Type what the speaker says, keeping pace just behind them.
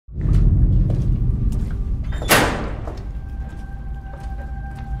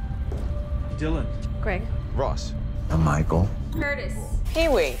Dylan. Greg. Ross. I'm Michael. Curtis.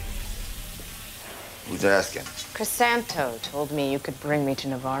 Pee-wee. Who's asking? Crisanto told me you could bring me to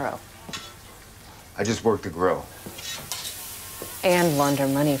Navarro. I just worked the grill. And launder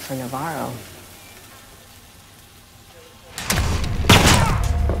money for Navarro.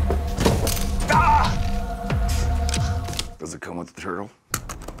 Does it come with the turtle?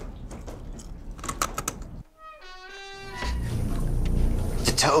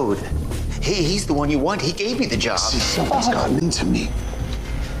 The Toad. He's the one you want. He gave me the job. See, something's gotten into me.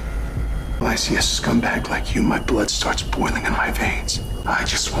 When I see a scumbag like you, my blood starts boiling in my veins. I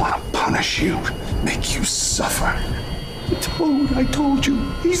just want to punish you, make you suffer. The Toad, I told you,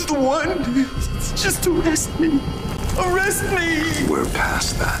 he's the one. Just arrest me. Arrest me. We're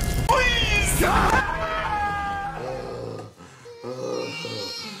past that. Please.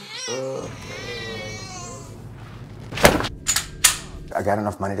 I got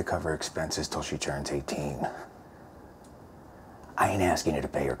enough money to cover expenses till she turns 18. I ain't asking you to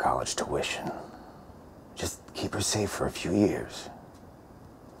pay her college tuition. Just keep her safe for a few years.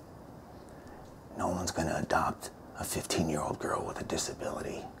 No one's gonna adopt a 15-year-old girl with a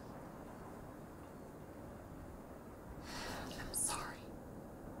disability. I'm sorry.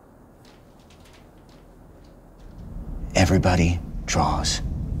 Everybody draws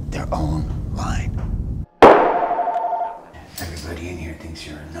their own line. Everybody in here thinks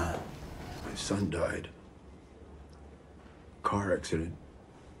you're a nut. My son died. Car accident.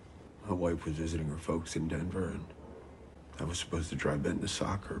 My wife was visiting her folks in Denver, and I was supposed to drive Ben to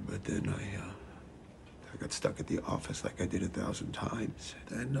soccer, but then I got stuck at the office like I did 1,000 times.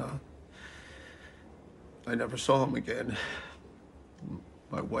 Then I never saw him again.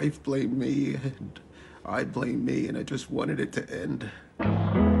 My wife blamed me, and I blamed me, and I just wanted it to end.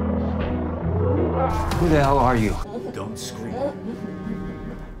 Who the hell are you? Don't scream.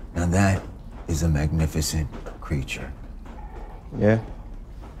 Now that is a magnificent creature. Yeah,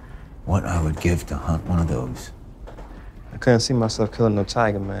 What I would give to hunt one of those. I couldn't see myself killing no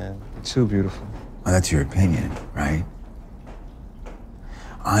tiger, man. You're too beautiful. Well, that's your opinion, right?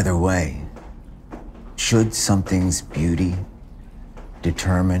 Either way, should something's beauty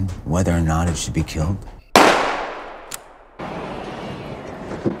determine whether or not it should be killed?